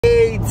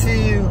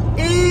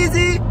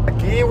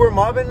we're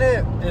mobbing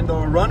it in the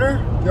runner.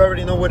 You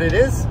already know what it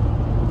is.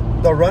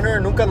 The runner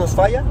nunca nos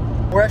falla.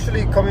 We're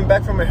actually coming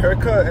back from a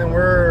haircut and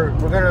we're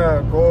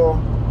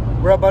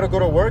about to go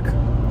to work.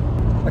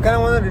 I kind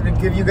of wanted to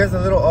give you guys a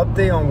little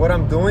update on what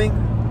I'm doing.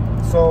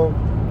 So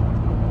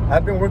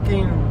I've been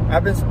working,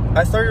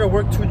 I started to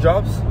work 2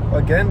 jobs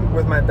again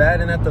with my dad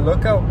and at the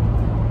Lookout.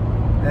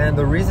 And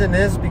the reason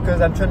is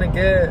because I'm trying to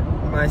get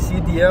my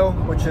CDL,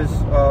 which is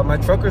my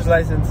trucker's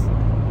license,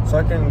 so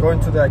I can go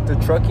into the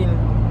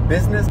trucking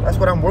business. That's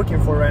what I'm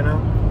working for right now.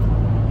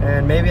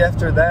 And maybe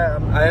after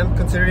that, I am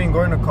considering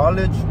going to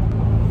college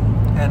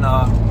and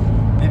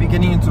maybe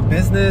getting into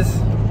business.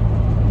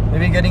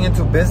 Maybe getting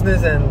into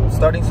business and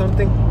starting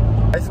something.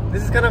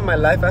 This is kind of my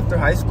life after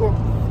high school.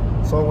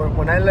 So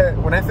when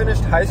I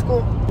finished high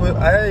school,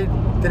 I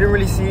didn't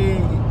really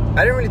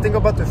think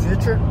about the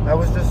future. I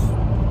was just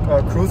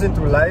cruising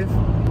through life,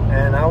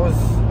 and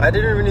I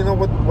didn't really know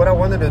what I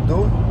wanted to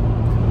do.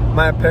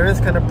 My parents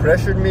kind of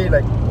pressured me,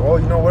 like, oh,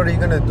 you know, what are you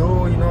gonna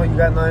do? You know, you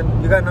got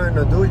nothing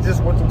to do. You're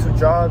just working 2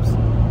 jobs.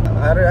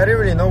 I didn't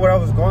really know where I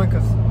was going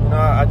because, you know,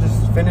 I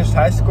just finished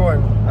high school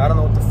and I don't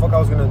know what the fuck I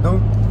was gonna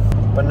do.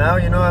 But now,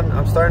 you know,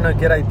 I'm starting to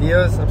get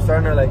ideas. I'm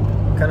starting to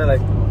kind of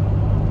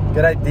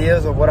get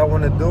ideas of what I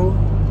want to do.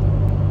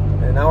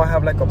 And now I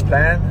have like a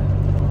plan.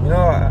 You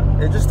know,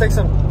 it just takes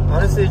some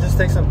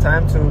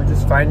time to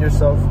just find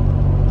yourself.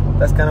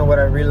 That's kind of what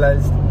I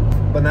realized.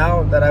 But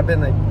now that I've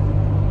been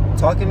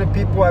talking to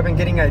people, I've been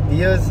getting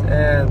ideas,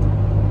 and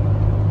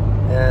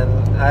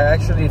I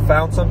actually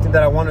found something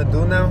that I want to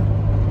do now.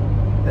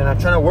 And I'm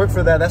trying to work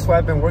for that. That's why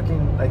I've been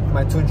working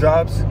my 2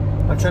 jobs.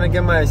 I'm trying to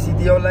get my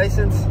CDO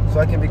license so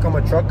I can become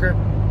a trucker,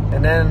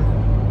 and then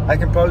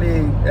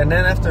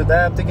after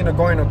that I'm thinking of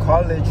going to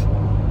college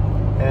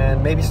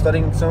and maybe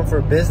studying some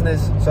for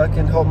business so I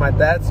can help my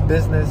dad's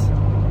business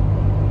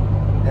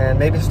and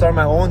maybe start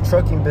my own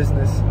trucking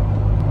business.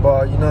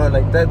 But you know,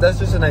 that's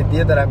just an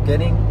idea that I'm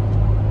getting,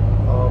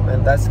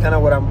 and that's kind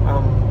of what I'm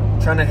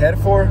trying to head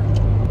for.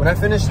 When I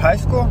finished high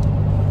school,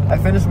 I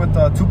finished with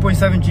a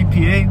 2.7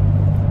 GPA,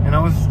 and I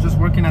was just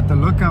working at the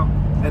Lookout.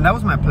 And that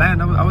was my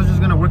plan. I was just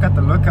gonna work at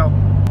the Lookout.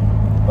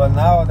 But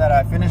now that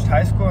I finished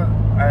high school,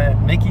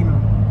 I'm making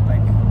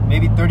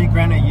maybe 30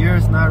 grand a year.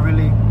 It's not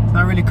really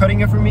cutting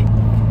it for me.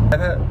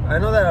 I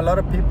know that a lot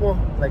of people,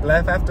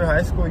 life after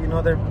high school, you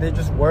know, they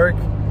just work.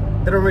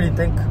 They don't really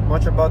think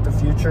much about the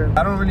future.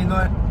 I don't really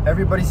know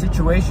everybody's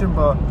situation,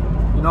 but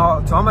you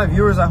know, to all my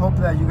viewers, I hope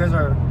that you guys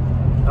are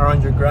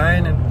on your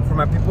grind. And for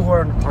my people who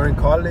are in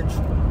college,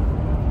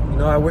 you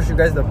know, I wish you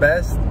guys the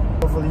best.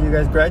 Hopefully you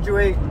guys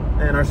graduate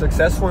and are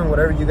successful in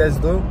whatever you guys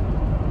do.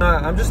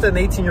 I'm just an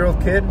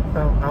 18-year-old kid.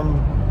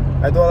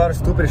 I do a lot of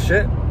stupid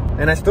shit,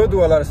 and I still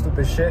do a lot of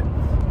stupid shit.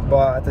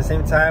 But at the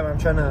same time, I'm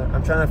trying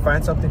to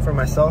find something for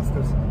myself,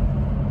 because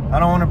I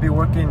don't want to be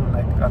working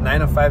a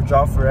 9-to-5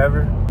 job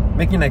forever,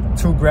 making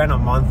 2 grand a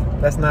month.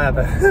 That's not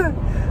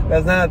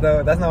that's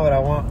not what I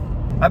want.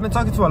 I've been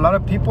talking to a lot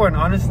of people, and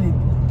honestly,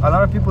 a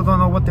lot of people don't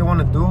know what they want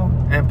to do,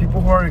 and people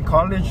who are in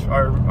college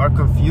are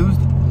confused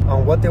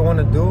on what they want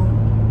to do.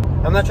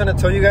 I'm not trying to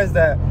tell you guys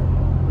that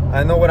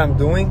I know what I'm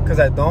doing,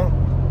 because I don't.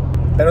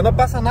 Pero no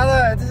pasa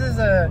nada. This is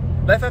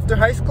life after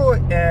high school,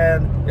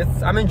 and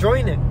I'm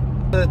enjoying it.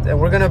 And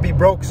we're gonna be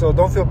broke, so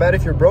don't feel bad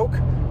if you're broke.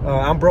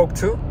 I'm broke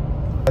too,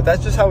 but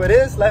that's just how it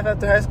is. Life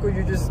after high school,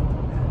 you're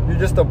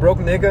just a broke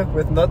nigga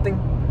with nothing,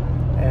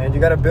 and you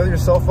gotta build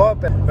yourself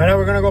up. And right now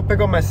we're gonna go pick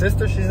up my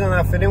sister. She's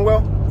not feeling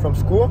well from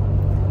school,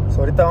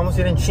 so ahorita vamos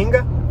a ir en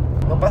chinga.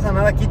 No pasa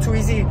nada aquí. Too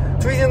easy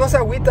no se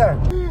agüita.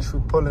 We're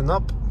pulling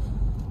up.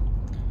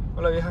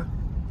 Hola vieja.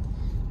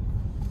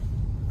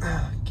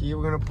 Okay,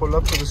 we're gonna pull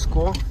up to the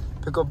school,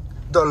 pick up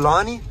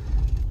Delani.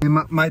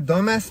 My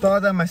dumbass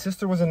thought that my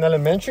sister was in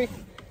elementary,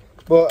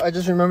 but I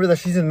just remember that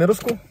she's in middle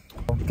school.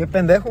 Que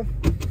pendejo.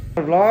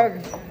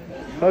 Vlog.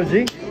 Oh,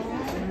 G.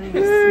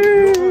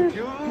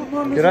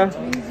 Get up.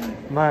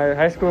 My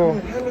high school.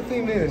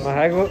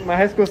 My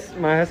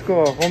high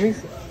school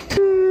homies.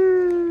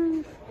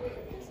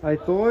 Ahí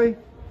estoy.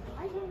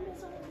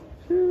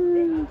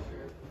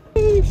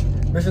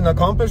 Mission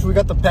accomplished. We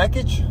got the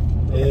package.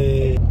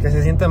 Que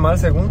se siente mal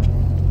según.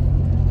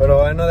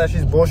 Pero I know that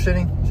she's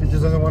bullshitting. She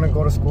just doesn't want to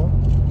go to school.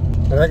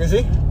 ¿Verdad que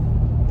sí?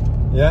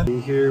 Yeah.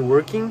 Here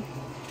working.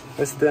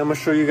 I'm gonna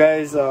show you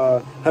guys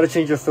how to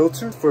change a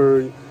filter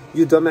for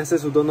you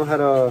dumbasses who don't know how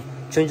to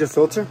change a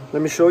filter.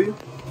 Let me show you.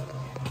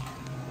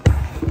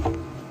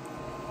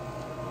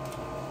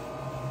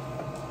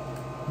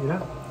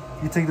 Yeah.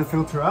 You take the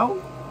filter out.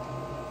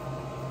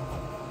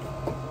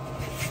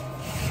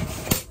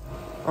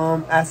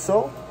 As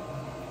so.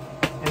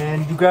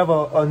 And you grab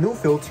a new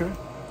filter.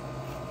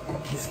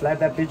 You slide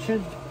that bitch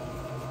in.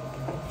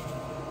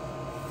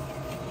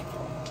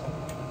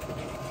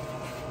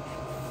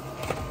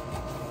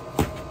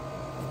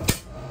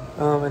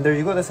 And there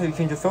you go. That's how you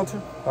change your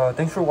filter.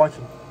 Thanks for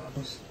watching.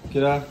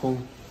 Queda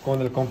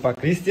con el compa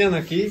Cristian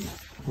aquí.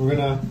 We're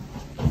gonna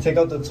take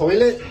out the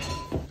toilet.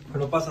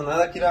 No pasa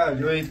nada, Kira.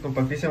 Yo y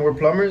compa Cristian, we're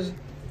plumbers.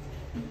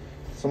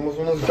 Somos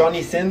unos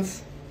Johnny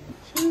Sins.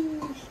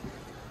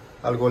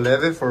 Algo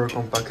leve for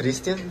compa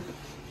Christian.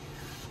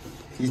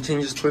 He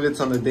changes toilets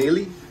on the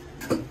daily.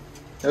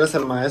 Él es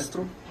el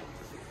maestro.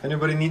 If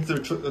anybody needs their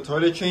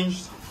toilet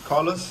changed,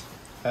 call us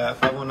at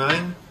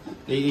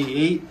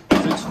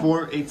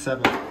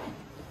 509-888-6487.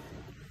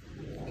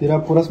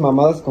 Tira puras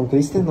mamadas con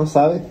Christian, no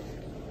sabe.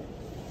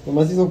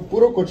 Nomás hizo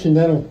puro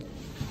cochinero.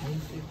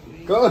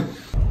 Go.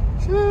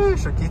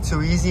 Sheesh, aquí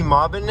too easy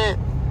mobbing it.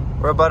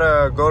 We're about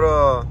to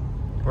go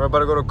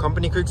to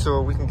Company Creek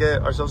so we can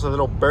get ourselves a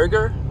little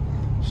burger.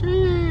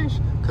 Sheesh.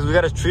 Because we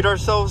gotta treat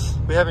ourselves.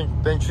 We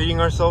haven't been treating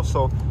ourselves,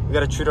 so we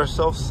gotta treat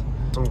ourselves.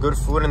 Some good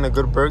food and a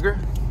good burger.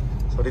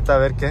 So ahorita a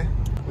ver qué.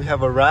 We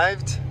have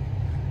arrived.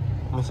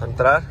 Vamos a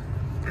entrar.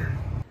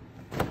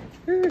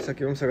 Sheesh.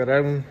 Aquí vamos a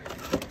agarrar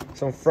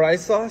some fry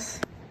sauce.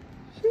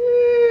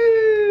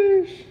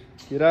 Sheesh.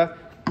 Mira,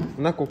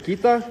 una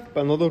coquita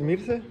para no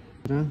dormirse.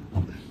 Mira.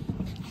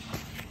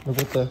 Look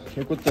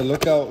what the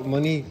lookout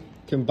money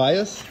can buy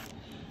us.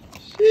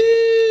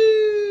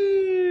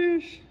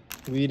 Sheesh.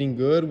 We eating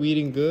good, we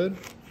eating good.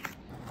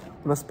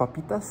 Unas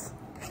papitas.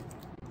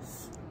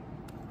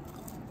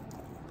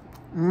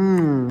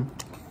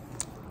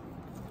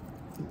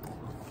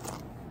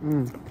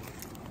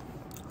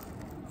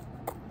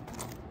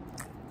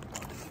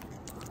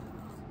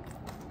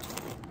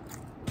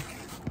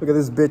 Look at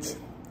this bitch.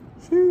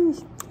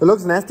 Sheesh. It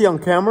looks nasty on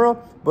camera,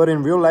 but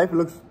in real life it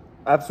looks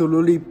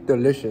absolutely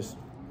delicious.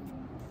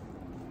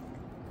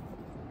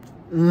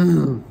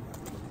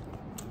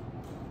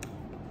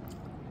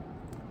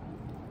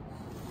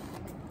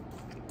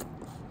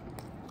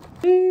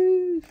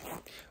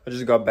 I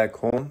just got back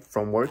home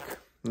from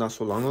work not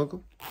so long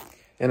ago,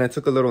 and I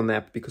took a little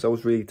nap because I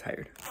was really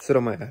tired. Sit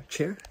on my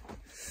chair.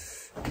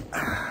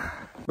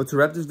 But to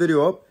wrap this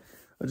video up,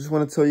 I just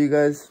want to tell you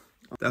guys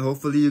that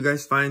hopefully you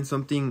guys find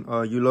something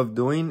you love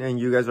doing and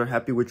you guys are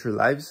happy with your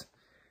lives.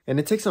 And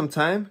it takes some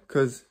time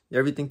because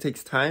everything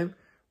takes time,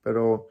 but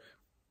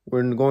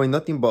we're going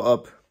nothing but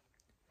up.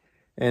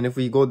 And if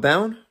we go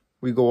down,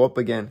 we go up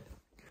again.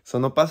 So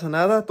no pasa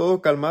nada, todo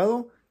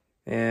calmado.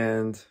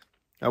 And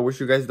I wish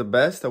you guys the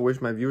best. I wish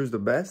my viewers the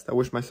best. I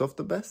wish myself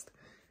the best.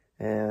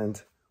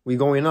 And we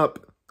going up.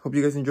 Hope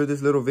you guys enjoyed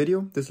this little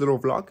video, this little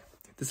vlog,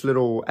 this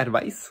little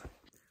advice.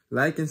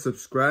 Like and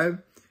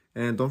subscribe.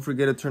 And don't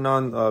forget to turn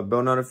on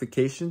bell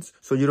notifications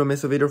so you don't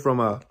miss a video from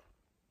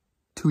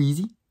Too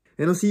Easy.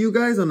 And I'll see you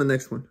guys on the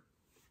next one.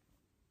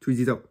 Too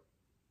Easy's out.